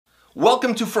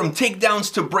Welcome to From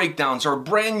Takedowns to Breakdowns, our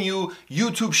brand new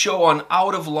YouTube show on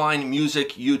Out of Line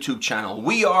Music YouTube channel.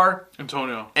 We are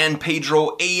Antonio and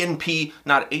Pedro ANP,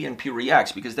 not ANP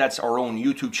Reacts, because that's our own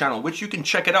YouTube channel, which you can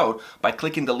check it out by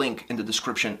clicking the link in the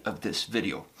description of this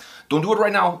video. Don't do it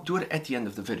right now, do it at the end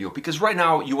of the video, because right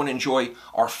now you want to enjoy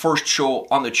our first show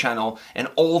on the channel and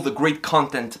all the great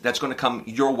content that's going to come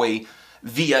your way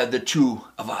via the two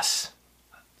of us.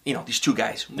 You know, these two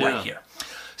guys right here.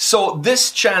 So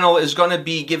this channel is going to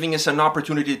be giving us an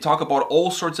opportunity to talk about all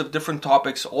sorts of different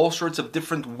topics, all sorts of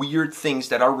different weird things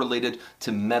that are related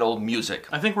to metal music.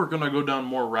 I think we're going to go down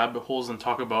more rabbit holes and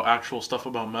talk about actual stuff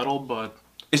about metal, but...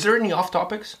 Is there any off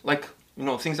topics? Like, you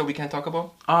know, things that we can't talk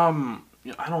about?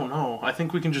 I don't know. I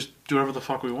think we can just do whatever the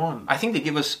fuck we want. I think they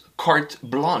give us carte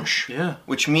blanche. Yeah.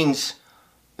 Which means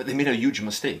that they made a huge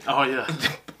mistake. Oh, yeah.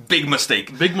 Big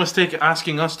mistake. Big mistake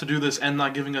asking us to do this and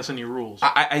not giving us any rules.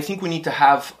 I think we need to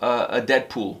have a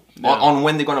Deadpool on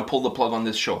when they're going to pull the plug on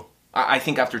this show. I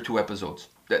think after 2 episodes.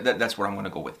 That's what I'm going to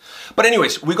go with. But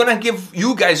anyways, we're going to give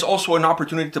you guys also an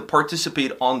opportunity to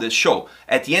participate on this show.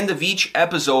 At the end of each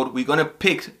episode, we're going to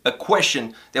pick a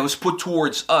question that was put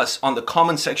towards us on the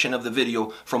comment section of the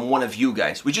video from one of you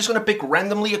guys. We're just going to pick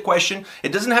randomly a question.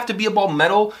 It doesn't have to be about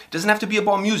metal. It doesn't have to be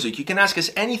about music. You can ask us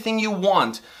anything you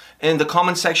want in the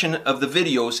comment section of the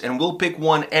videos, and we'll pick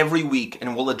one every week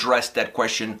and we'll address that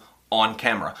question on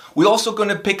camera. We're also going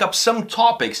to pick up some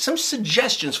topics, some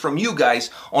suggestions from you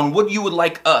guys on what you would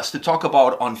like us to talk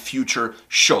about on future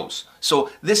shows.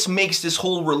 So this makes this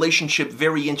whole relationship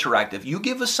very interactive. You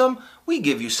give us some, we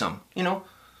give you some. You know,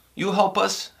 you help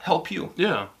us, help you.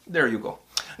 Yeah. There you go.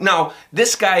 Now,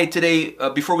 this guy today,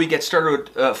 before we get started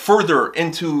further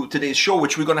into today's show,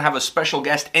 which we're going to have a special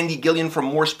guest, Andy Gillian from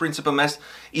Morse Principum Est.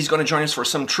 He's going to join us for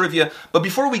some trivia. But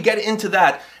before we get into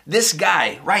that, this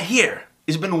guy right here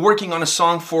has been working on a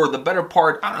song for the better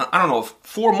part, I don't know,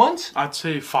 4 months? I'd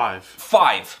say 5.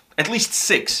 5, at least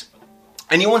 6.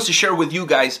 And he wants to share with you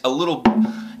guys a little...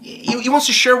 He wants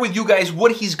to share with you guys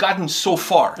what he's gotten so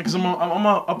far. Because I'm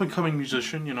an up-and-coming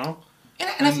musician, you know?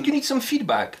 And I think you need some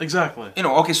feedback. Exactly. You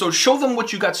know, okay, so show them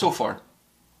what you got so far.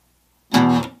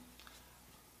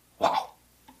 Wow.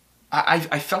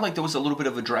 I felt like there was a little bit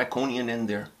of a draconian in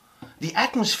there. The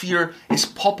atmosphere is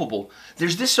palpable.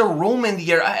 There's this aroma in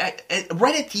the air.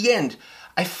 Right at the end,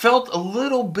 I felt a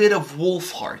little bit of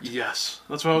Wolfheart. Yes,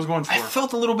 that's what I was going for. I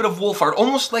felt a little bit of Wolfheart,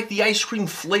 almost like the ice cream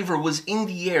flavor was in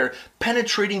the air,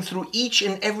 penetrating through each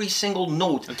and every single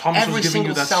note, and Thomas every was giving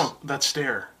single you sound. That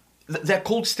stare. That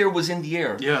cold stare was in the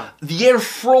air. Yeah. The air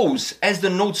froze as the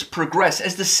notes progressed,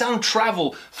 as the sound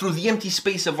traveled through the empty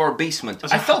space of our basement.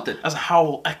 I felt it. As a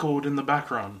howl echoed in the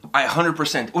background.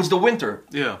 100%. It was the winter.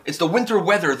 Yeah. It's the winter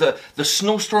weather. The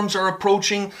snowstorms are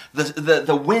approaching.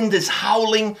 The wind is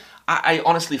howling. I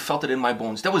honestly felt it in my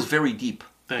bones. That was very deep.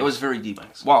 Thanks. That was very deep.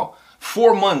 Thanks. Wow.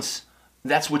 4 months,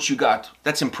 that's what you got.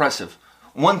 That's impressive.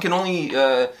 One can only,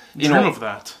 dream of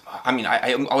that. I mean,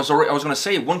 I was going to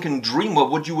say, one can dream of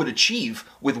what you would achieve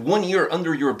with 1 year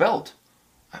under your belt.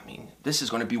 I mean, this is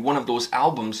going to be one of those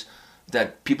albums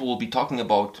that people will be talking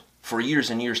about for years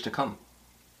and years to come.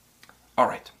 All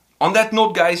right. On that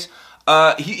note, guys,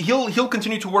 he'll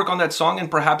continue to work on that song, and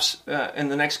perhaps in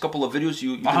the next couple of videos,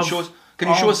 you can show us. Can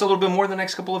you show us a little bit more in the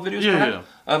next couple of videos?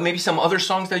 Yeah. Maybe some other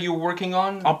songs that you're working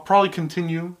on. I'll probably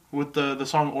continue with the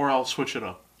song, or I'll switch it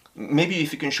up. Maybe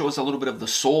if you can show us a little bit of the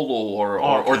solo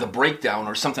or the breakdown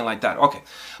or something like that. Okay.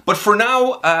 But for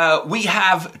now, we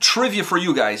have trivia for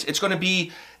you guys. It's going to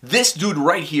be this dude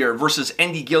right here versus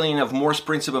Andy Gillian of Morse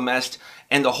Principum Est.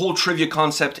 And the whole trivia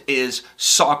concept is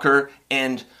soccer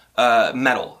and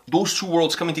metal. Those two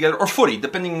worlds coming together, or footy,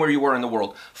 depending where you are in the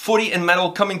world. Footy and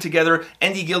metal coming together.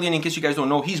 Andy Gillian, in case you guys don't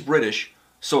know, he's British,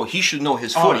 so he should know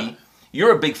his footy.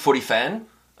 You're a big footy fan.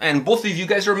 And both of you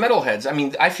guys are metalheads. I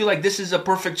mean, I feel like this is a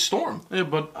perfect storm. Yeah,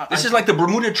 but... This is like the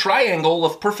Bermuda Triangle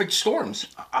of perfect storms.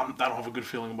 I don't have a good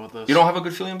feeling about this. You don't have a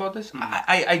good feeling about this?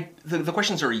 The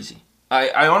questions are easy.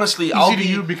 I honestly... Easy to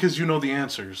you because you know the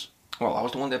answers. Well, I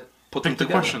was the one that put them Pick the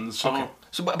together. questions, so... Okay.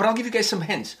 But I'll give you guys some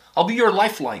hints. I'll be your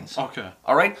lifelines. Okay.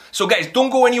 All right? So, guys,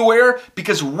 don't go anywhere,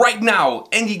 because right now,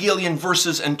 Andy Gillian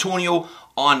versus Antonio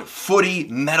on Footy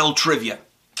Metal Trivia.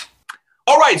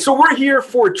 All right, so we're here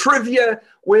for trivia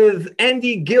with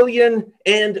Andy Gillian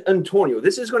and Antonio.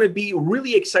 This is going to be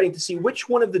really exciting to see which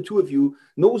one of the two of you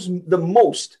knows the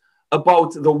most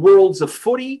about the worlds of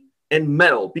footy and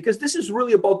metal, because this is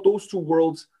really about those two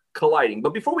worlds colliding.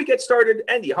 But before we get started,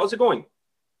 Andy, how's it going?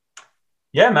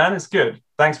 Yeah, man, it's good.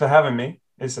 Thanks for having me.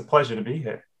 It's a pleasure to be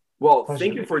here. Well,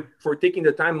 thank you for taking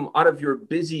the time out of your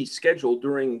busy schedule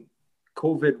during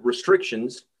COVID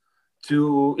restrictions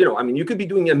to, I mean, you could be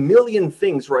doing a million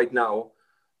things right now,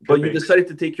 but you decided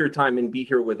to take your time and be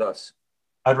here with us.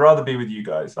 I'd rather be with you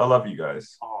guys. I love you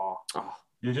guys. Oh.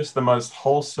 You're just the most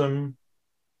wholesome.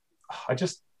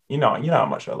 You know how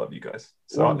much I love you guys.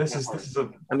 So this is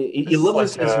I mean, he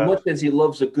loves us as much as he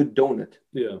loves a good donut.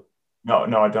 Yeah. No,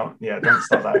 I don't. Yeah, don't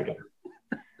start that again.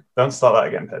 Don't start that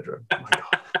again, Pedro. Oh my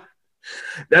God.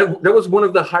 That was one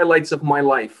of the highlights of my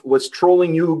life, was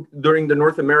trolling you during the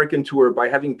North American tour by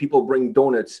having people bring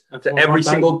donuts to every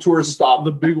single tour stop.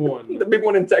 The big one. The big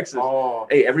one in Texas. Oh.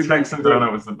 Hey, everybody. Texas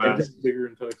donut was the best. Bigger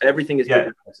in Texas. Everything is bigger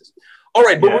in Texas. All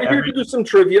right, but we're here to do some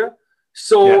trivia.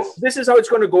 So this is how it's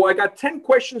going to go. I got 10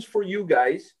 questions for you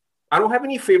guys. I don't have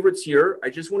any favorites here. I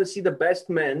just want to see the best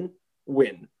men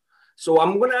win. So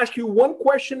I'm going to ask you one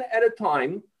question at a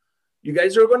time. You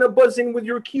guys are going to buzz in with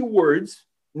your keywords.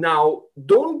 Now,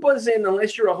 don't buzz in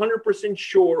unless you're 100%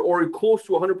 sure or close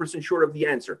to 100% sure of the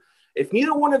answer. If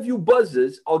neither one of you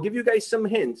buzzes, I'll give you guys some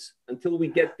hints until we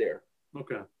get there.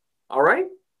 Okay. All right?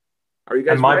 Are you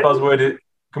guys and my ready? buzzword is,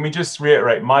 can we just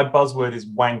reiterate, my buzzword is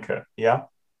wanker, yeah?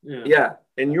 Yeah.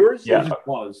 And yours? Yeah. Just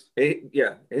buzz.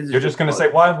 Yeah. You're just going to say,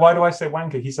 why do I say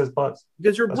wanker? He says buzz.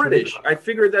 Because you're British. I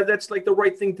figured that's like the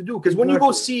right thing to do. Because when you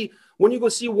go see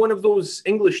one of those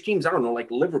English teams, I don't know, like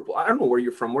Liverpool, I don't know where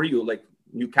you're from. Where are you, like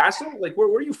Newcastle? Like where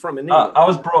are you from in England? I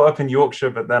was brought up in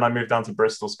Yorkshire, but then I moved down to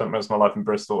Bristol, spent most of my life in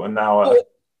Bristol, and now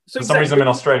for some reason I'm in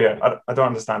Australia. I don't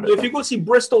understand it. So if you go see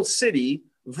Bristol City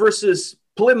versus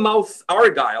Plymouth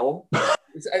Argyle,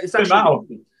 it's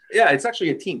actually it's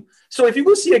actually a team. So if you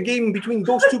go see a game between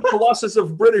those two colossus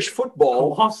of British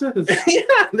football,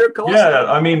 they're colossus. Yeah,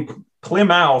 I mean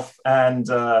Plymouth and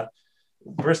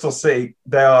Bristol City,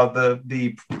 they are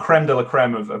the creme de la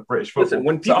creme of British football. Listen,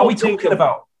 when people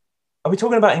are we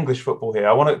talking about English football here?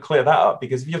 I want to clear that up,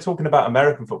 because if you're talking about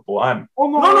American football, no.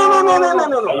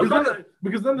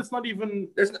 Because then it's not even.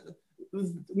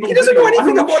 He doesn't know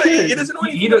anything about it. He doesn't know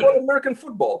anything about American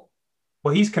football.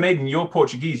 Well, he's Canadian. You're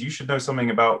Portuguese. You should know something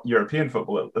about European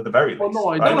football at the very least. No,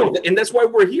 I don't. And that's why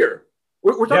we're here.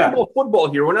 We're talking about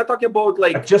football here. We're not talking about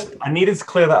like. I needed to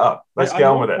clear that up. Let's get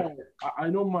on with it. I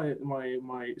know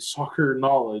my soccer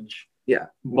knowledge. Yeah,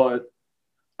 but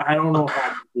I don't know how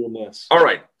to do this. All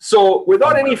right. So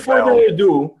without any further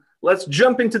ado, let's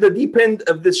jump into the deep end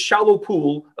of this shallow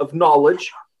pool of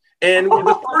knowledge. And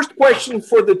the first question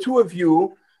for the two of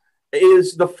you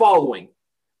is the following.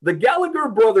 The Gallagher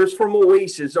brothers from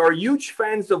Oasis are huge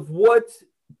fans of what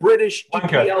British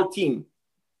EPL team?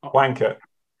 Wanker.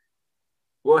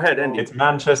 Go ahead, Andy. It's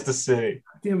Manchester City.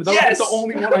 Damn it, that's the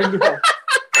only one I know.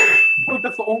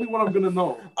 That's the only one I'm going to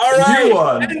know. All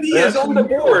right. Andy is on the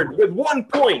board with 1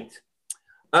 point.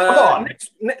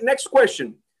 Next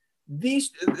question.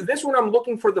 This one, I'm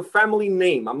looking for the family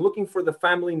name.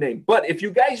 But if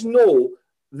you guys know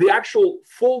the actual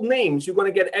full names, you're going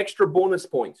to get extra bonus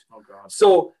points. Oh, God.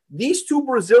 So these two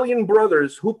Brazilian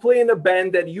brothers who play in a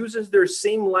band that uses their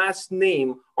same last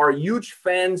name are huge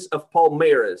fans of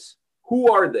Palmeiras. Who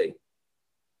are they?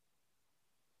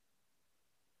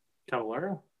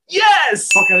 Cavalera?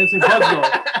 Yes! Fuck, I didn't say Buzz, though.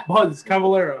 Buzz,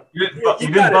 Cavalera. You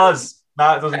didn't buzz.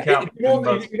 No, it doesn't count. You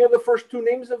know the first two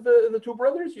names of the two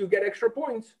brothers? You get extra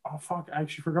points. Oh, fuck, I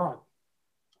actually forgot.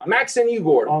 Max and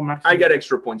Igor. Oh, Max. I get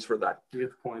extra points for that. You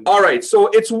get the points. All right, so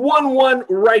it's 1-1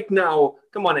 right now.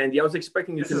 Come on, Andy. I was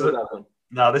expecting you to know that one.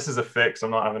 No, this is a fix.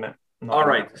 I'm not having it. All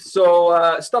right,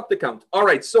 so stop the count. All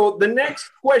right, so the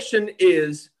next question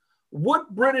is,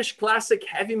 what British classic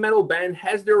heavy metal band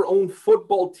has their own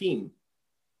football team?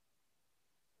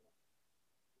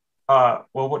 Well,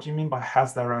 what do you mean by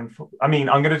has their own football? I mean,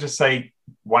 I'm going to just say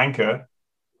wanker.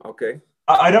 Okay.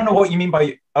 I don't know what you mean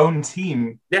by own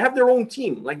team. They have their own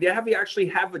team. Like, they actually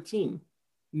have a team.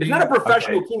 It's not a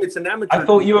professional team. It's an amateur. I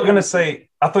thought you were going to say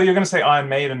Iron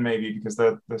Maiden, maybe, because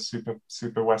they're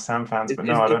super West Ham fans. But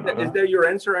I don't know. Is that your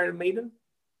answer, Iron Maiden?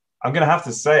 I'm going to have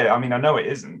to say it. I mean, I know it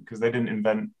isn't, because they didn't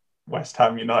invent West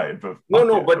Ham United. But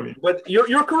but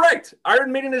you're correct.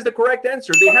 Iron Maiden is the correct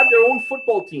answer. They have their own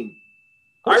football team.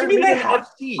 Iron Maiden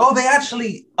FC. Oh, they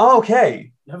actually. Oh,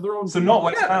 okay. They have their own. So not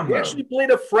West Ham. They actually played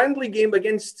a friendly game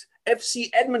against FC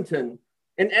Edmonton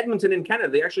in Edmonton in Canada.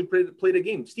 They actually played a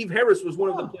game. Steve Harris was one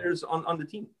of the players on the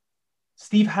team.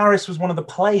 Steve Harris was one of the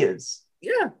players.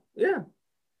 Yeah. You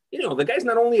know, the guy's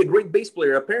not only a great bass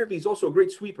player, apparently he's also a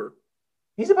great sweeper.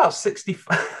 He's about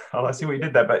 65. Oh, I see what you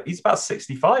did there, but he's about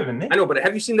 65, isn't he? I know, but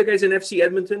have you seen the guys in FC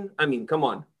Edmonton? I mean, come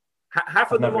on.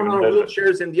 Half of them are on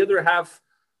wheelchairs and the other half,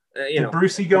 Did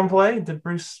Brucey go and play? Did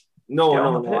Bruce... No.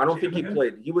 I don't think he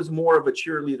played. He was more of a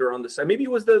cheerleader on the side. Maybe he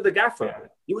was the gaffer. Yeah.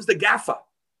 He was the gaffer.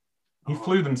 He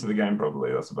flew them to the game,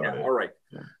 probably. That's about it. All right.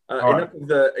 All Enough of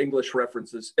the English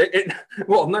references.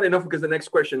 Well, not enough, because the next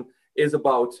question is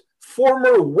about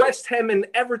former West Ham and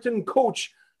Everton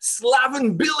coach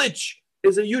Slaven Bilic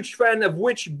is a huge fan of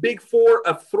which big four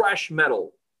of thrash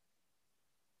metal?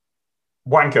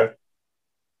 Wanker.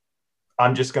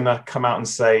 I'm just going to come out and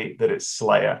say that it's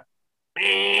Slayer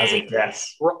as a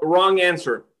guess. Wrong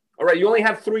answer. All right, you only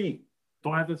have 3. Do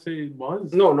I have to say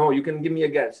Buzz? No, you can give me a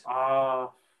guess.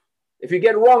 If you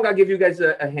get wrong, I'll give you guys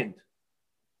a hint.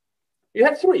 You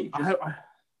have 3.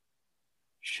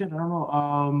 Shit, I don't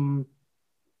know.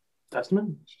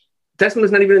 Testament? Testament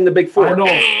is not even in the big four. I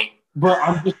know, but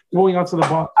I'm just going out to the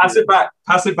box.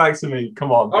 Pass it back to me.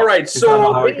 Come on. All right,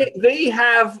 so they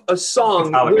have a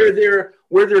song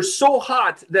where they're so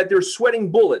hot that they're sweating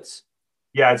bullets.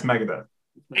 Yeah, it's Megadeth.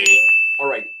 All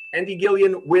right, Andy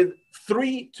Gillian with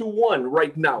 3-1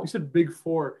 right now. You said big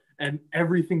four, and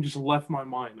everything just left my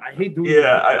mind. I hate doing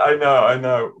I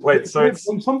know. Wait, so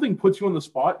when something puts you on the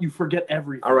spot, you forget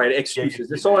everything. All right, excuses.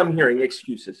 That's all I'm hearing,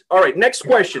 excuses. All right, next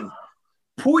question.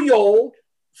 Puyol,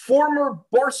 former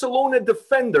Barcelona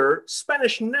defender,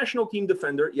 Spanish national team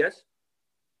defender, yes?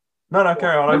 No,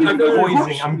 carry on.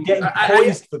 I'm getting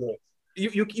poised for this.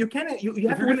 You can't. You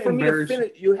have to wait for me to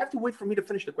finish. You have to wait for me to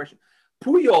finish the question.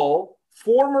 Puyol,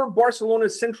 former Barcelona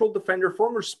central defender,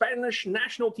 former Spanish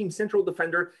national team central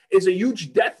defender, is a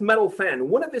huge death metal fan.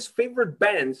 One of his favorite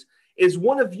bands is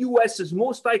one of US's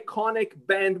most iconic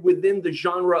band within the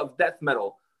genre of death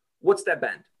metal. What's that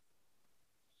band?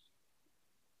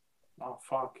 Oh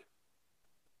fuck!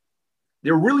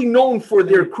 They're really known for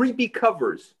their creepy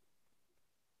covers.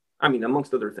 I mean,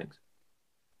 amongst other things.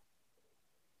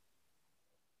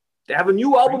 They have a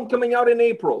new album coming out in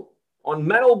April on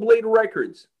Metal Blade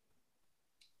Records.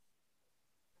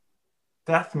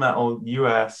 Death metal,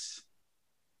 US.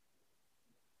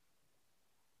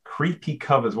 Creepy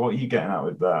covers. What are you getting at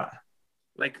with that?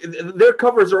 Like, their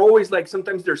covers are always like,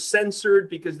 sometimes they're censored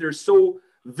because they're so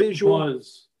visual.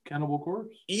 Buzz. Cannibal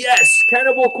Corpse? Yes,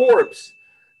 Cannibal Corpse.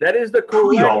 That is the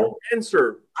correct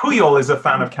answer. Puyol is a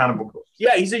fan of Cannibal Corpse.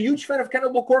 Yeah, he's a huge fan of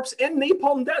Cannibal Corpse and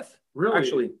Napalm Death. Really?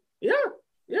 Actually. Yeah.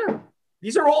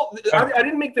 These are all, I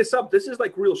didn't make this up. This is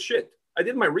like real shit. I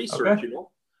did my research, you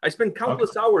know. I spent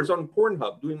countless hours on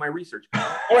Pornhub doing my research.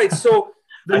 All right, so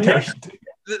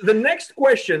the next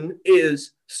question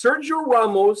is, Sergio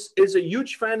Ramos is a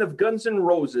huge fan of Guns N'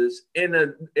 Roses and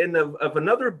of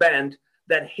another band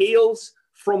that hails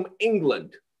from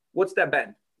England. What's that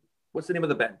band? What's the name of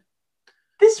the band?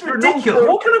 This is ridiculous.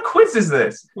 What kind of quiz is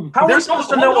this? How are we supposed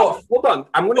to know what? Hold on.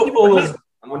 I'm going to give you a hint.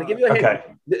 I'm going to give you a hint. Okay.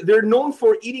 They're known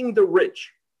for eating the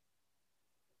rich.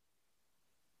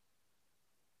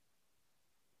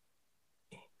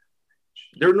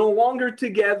 They're no longer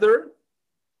together.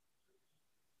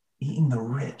 Eating the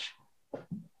rich.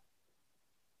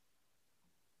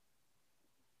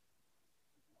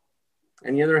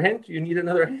 Any other hint? You need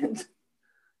another hint?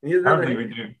 Apparently we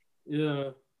do.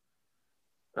 Yeah.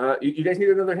 You guys need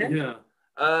another hint? Yeah.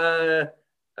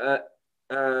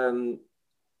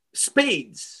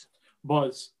 Spades.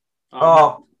 Buzz.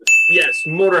 Yes,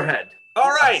 Motorhead. All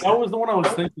right. That was the one I was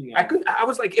thinking of. I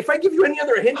was like, if I give you any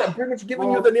other hint, I'm pretty much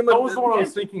giving you the name of That was the one I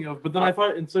was thinking of, but then I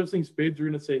thought instead of saying spades, you're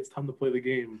going to say it's time to play the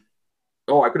game.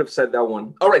 Oh, I could have said that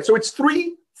one. All right, so it's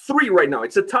 3-3 right now.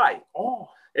 It's a tie. Oh.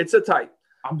 It's a tie.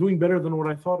 I'm doing better than what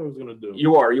I thought I was going to do.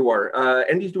 You are.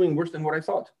 Andy's doing worse than what I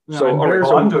thought. Yeah, so, all right,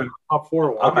 I'm doing top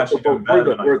 4. I'm actually doing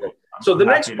better. We're good. So the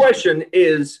next question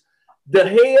is, De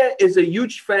Gea is a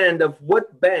huge fan of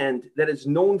what band that is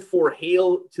known for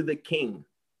Hail to the King?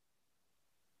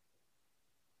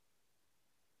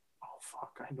 Oh,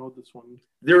 fuck. I know this one.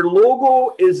 Their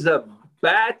logo is a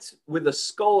bat with a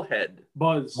skull head.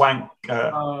 Buzz. Wank.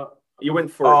 You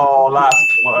went for last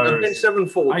close.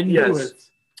 Sevenfold. I knew it.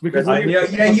 Because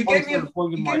you gave me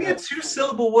a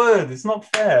 2-syllable word. It's not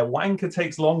fair. Wanker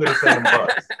takes longer to say than Buzz.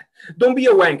 Don't be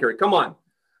a wanker. Come on.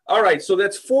 All right, so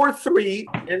that's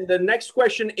 4-3. And the next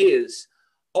question is,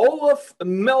 Olof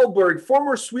Mellberg,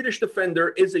 former Swedish defender,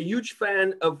 is a huge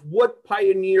fan of what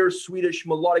pioneer Swedish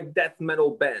melodic death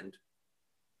metal band?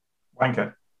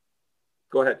 Wanker.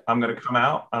 Go ahead. I'm going to come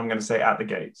out. I'm going to say At the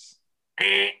Gates.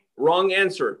 Wrong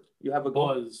answer. You have a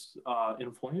Buzz.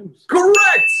 In Flames.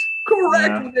 Correct.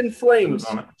 Yeah. In Flames.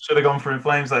 Should have gone for In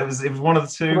Flames. It was one of the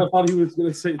two. I thought he was going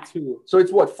to say 2. So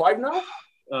it's what, 5 now?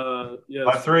 Yeah.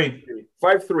 5-3.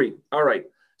 5-3. All right.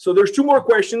 So there's 2 more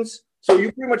questions. So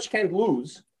you pretty much can't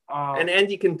lose. And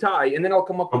Andy can tie. And then I'll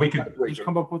come up with we could just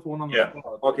come up with one on the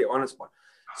spot. Okay, on the spot.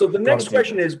 So the next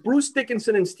question is, Bruce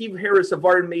Dickinson and Steve Harris of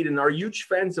Iron Maiden are huge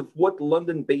fans of what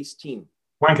London-based team?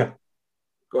 Wanker.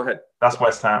 Go ahead. That's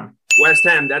West Ham. West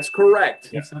Ham. That's correct.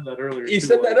 He said that earlier. He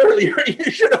said that earlier.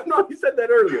 You should have known. He said that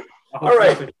earlier. All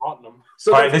right.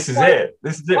 So all right, this is it.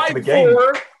 This is it for the game.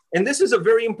 And this is a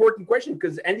very important question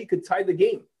because Andy could tie the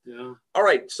game. Yeah. All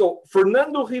right. So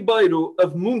Fernando Ribeiro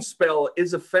of Moonspell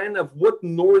is a fan of what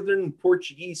northern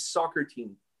Portuguese soccer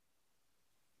team?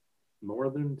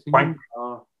 Northern team?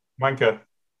 Wanker.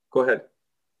 Go ahead.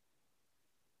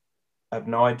 I have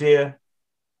no idea,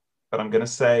 but I'm going to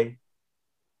say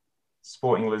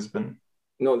Sporting Lisbon.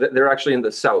 No, they're actually in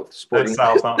the south. Sporting. They're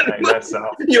south, aren't they? They're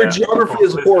south. Your geography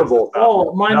is horrible.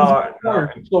 Oh, mine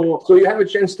is So you have a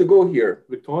chance to go here.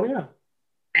 Victoria?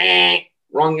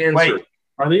 Wrong answer. Wait.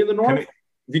 Are they in the north?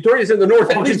 Victoria's in the north.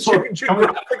 Okay,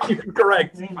 Geographically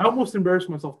correct. I almost embarrassed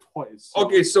myself twice. So.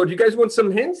 Okay, so do you guys want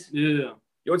some hints? Yeah.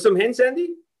 You want some hints,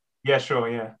 Andy? Yeah, sure,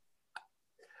 yeah.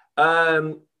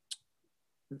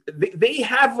 They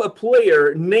have a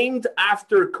player named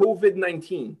after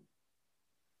COVID-19.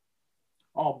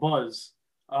 Oh, Buzz.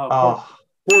 Oh.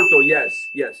 Porto, yes.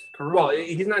 Correct. Well,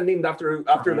 he's not named after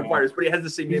the virus, but he has the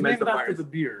same name as the virus. He's named after the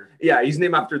beer. Yeah, he's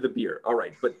named after the beer. All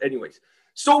right, but anyways.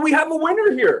 So we have a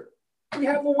winner here. We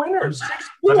have a winner. 6-4.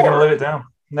 Never going to live it down.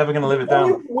 Never going to live it down.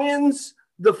 Who wins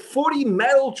the footy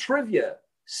medal trivia?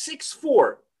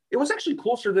 6-4. It was actually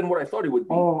closer than what I thought it would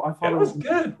be. Oh, I thought it was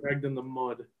good. Dragged in the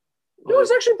mud. It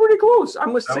was actually pretty close. I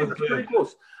must say it was pretty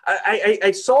close.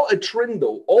 I saw a trend,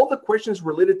 though. All the questions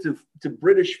related to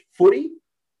British footy,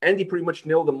 Andy pretty much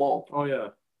nailed them all. Oh, yeah.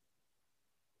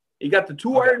 You got the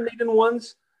two Iron Maiden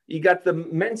ones. You got the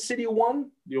Man City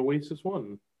one. The Oasis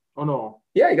one. Oh, no.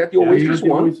 Yeah, you got the Oasis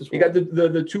one. You got the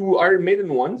the two Iron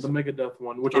Maiden ones. The Megadeth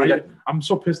one, which I'm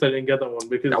so pissed I didn't get that one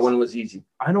because that one was easy.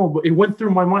 I know, but it went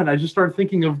through my mind. I just started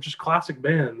thinking of just classic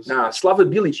bands. Nah, Slava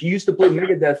Bilic, he used to play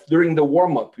Megadeth during the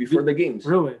warm-up before the games.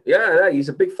 Really? Yeah, he's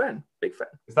a big fan. Big fan.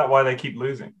 Is that why they keep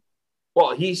losing?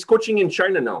 Well, he's coaching in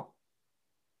China now.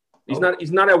 He's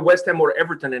not at West Ham or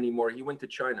Everton anymore. He went to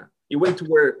China. He went to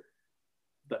where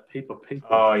that paper.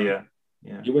 Oh yeah.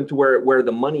 He went to where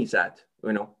the money's at,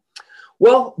 you know.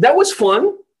 Well, that was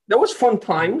fun. That was fun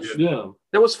times. Yeah.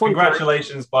 That was fun.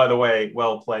 Congratulations, by the way.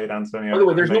 Well played, Antonio. By the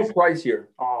way, there's no prize here.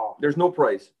 Oh. There's no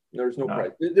prize. There's no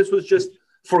prize. This was just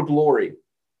for glory.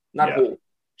 Not gold.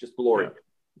 Just glory. Yeah.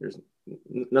 There's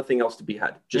nothing else to be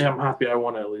had. I'm happy I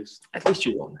won at least. At least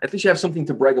you won. At least you have something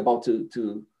to brag about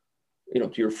to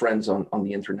your friends on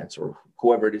the internet or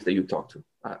whoever it is that you talk to.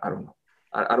 I don't know.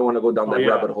 I don't want to go down that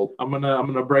rabbit hole. I'm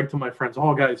gonna brag to my friends.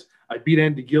 Oh, guys, I beat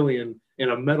Andy Gillian in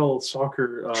a medal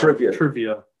soccer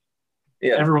trivia.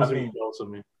 Yeah, everyone's gonna be jealous of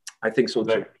me. I think so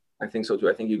too. I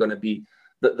think you're gonna be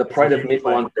the pride of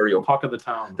Maple, Ontario. Talk of the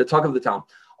town. The talk of the town.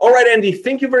 All right, Andy.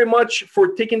 Thank you very much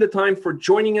for taking the time for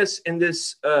joining us in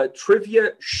this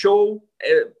trivia show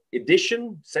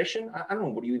edition session. I don't know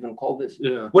what do you even call this.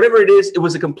 Yeah. Whatever it is, it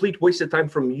was a complete waste of time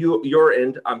from your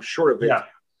end. I'm sure of it.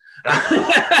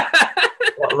 Yeah.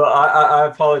 Well, I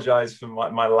apologize for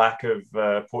my lack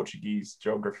of Portuguese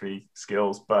geography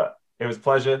skills, but it was a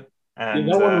pleasure. And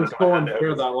that one was so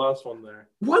unfair, that last one there.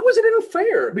 Why was it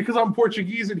unfair? Because I'm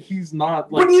Portuguese and he's not.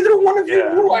 But neither one of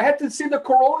you knew. I had to say the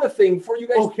Corona thing for you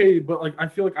guys. Okay, but I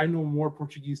feel like I know more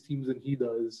Portuguese teams than he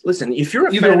does. Listen, if you're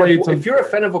a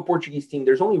fan of a Portuguese team,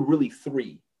 there's only really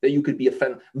three that you could be a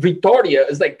fan of. Vitória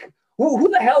is like. Who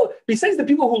the hell, besides the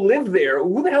people who live there,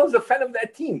 who the hell is a fan of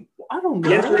that team? I don't know.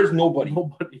 The answer is nobody.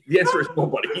 The answer is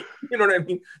nobody. You know what I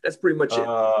mean? That's pretty much it.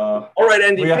 All right,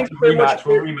 Andy. Thank you very much.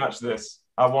 We'll rematch this.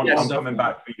 I'm coming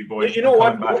back for you, boys. You know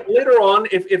what? Later on,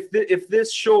 if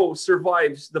this show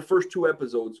survives the first two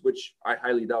episodes, which I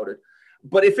highly doubt it,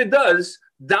 but if it does,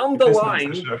 down the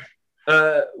line,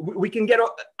 we can get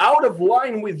out of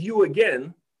line with you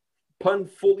again. Pun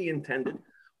fully intended.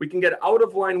 We can get out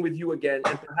of line with you again,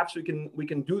 and perhaps we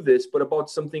can do this, but about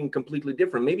something completely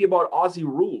different. Maybe about Aussie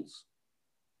rules.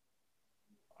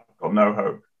 I've got no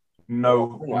hope. No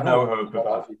hope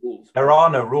about Aussie rules. There are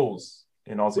no rules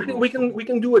in Aussie rules. We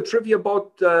can do a trivia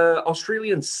about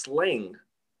Australian slang.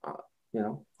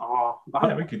 Yeah,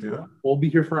 we could do that. We'll be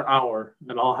here for an hour,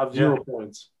 and I'll have 0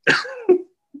 points.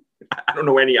 I don't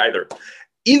know any either.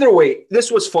 Either way, this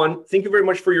was fun. Thank you very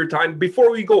much for your time. Before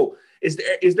we go, is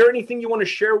there anything you want to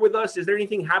share with us? Is there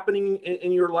anything happening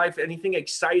in your life? Anything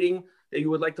exciting that you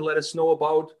would like to let us know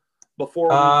about before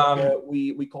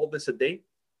we call this a day?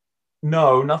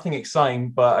 No, nothing exciting,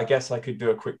 but I guess I could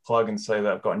do a quick plug and say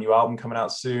that I've got a new album coming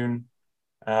out soon.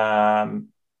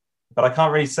 But I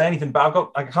can't really say anything.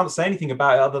 But I can't say anything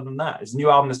about it other than that. It's a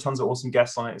new album. There's tons of awesome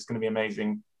guests on it. It's going to be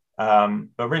amazing.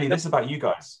 But really, this is about you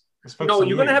guys. No,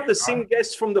 you're going to have the same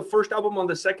guests from the first album on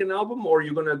the second album, or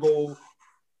you're going to go.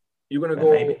 You're going to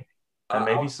go. Maybe. and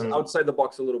maybe some outside the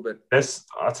box a little bit.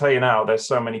 I'll tell you now, there's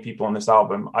so many people on this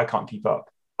album, I can't keep up.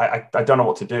 I don't know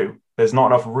what to do. There's not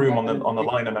enough room on the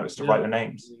liner notes to write their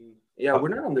names. Yeah, we're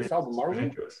not on this album, are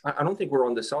we? I don't think we're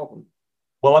on this album.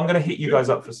 Well, I'm going to hit you guys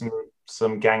up for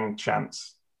some gang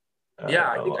chants.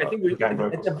 Yeah, I think we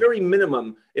at the very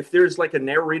minimum, if there's like a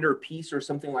narrator piece or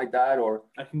something like that, or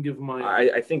I can give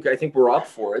my. I think we're up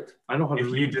for it. I know how to.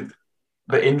 If you did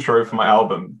the intro for my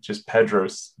album, just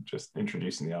Pedro's just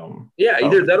introducing the album. Yeah,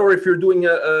 either that or if you're doing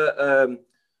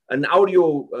an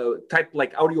audio type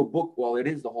like audio book. Well, it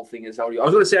is the whole thing is audio. I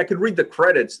was going to say I could read the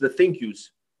credits, the thank yous.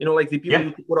 You know, like the people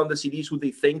who put on the CDs who they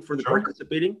thank for the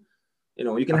participating. You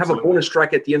know, you can have a bonus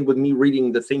track at the end with me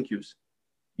reading the thank yous.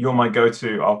 You're my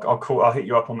go-to. I'll hit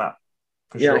you up on that.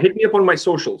 Sure. Hit me up on my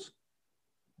socials.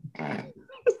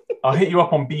 I'll hit you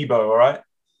up on Bebo, all right?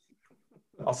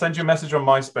 I'll send you a message on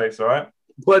MySpace, all right?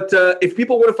 But if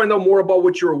people want to find out more about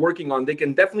what you're working on, they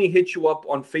can definitely hit you up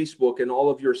on Facebook and all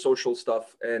of your social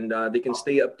stuff, and they can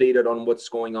stay updated on what's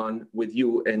going on with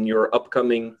you and your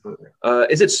upcoming.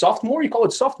 Is it Sophomore? You call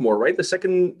it Sophomore, right? The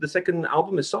second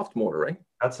album is Sophomore, right?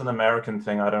 That's an American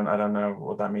thing. I don't know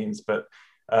what that means, but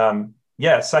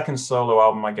second solo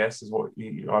album, I guess, is what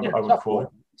I would call it.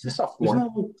 It's a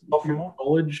sophomore. Sophomore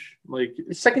college, like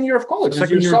second year of college.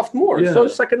 Second year sophomore. Yeah. So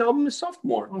second album is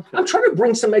Sophomore. Okay. I'm trying to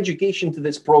bring some education to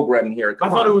this program here. I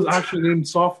thought it was actually named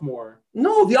Sophomore.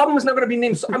 No, the album is not going to be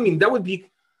named. I mean, that would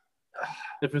be.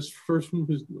 If his first one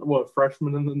was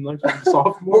freshman and then the next one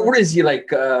sophomore. What is he like?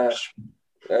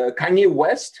 Kanye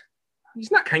West?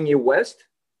 He's not Kanye West.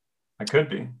 I could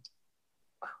be.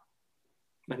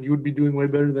 And you would be doing way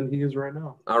better than he is right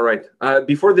now. All right.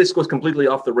 Before this goes completely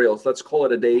off the rails, let's call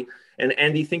it a day. And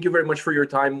Andy, thank you very much for your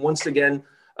time. Once again,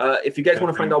 if you guys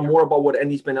want to find out more about what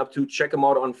Andy's been up to, check him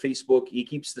out on Facebook. He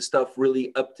keeps the stuff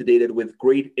really up to date with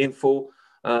great info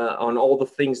on all the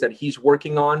things that he's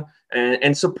working on.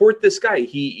 And support this guy.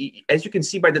 He, as you can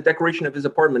see by the decoration of his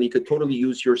apartment, he could totally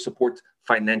use your support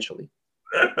financially.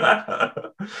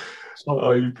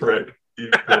 Oh, you prick. You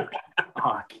prick.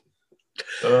 Fuck.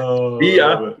 Oh,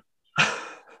 yeah.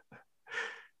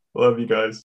 love you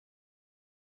guys.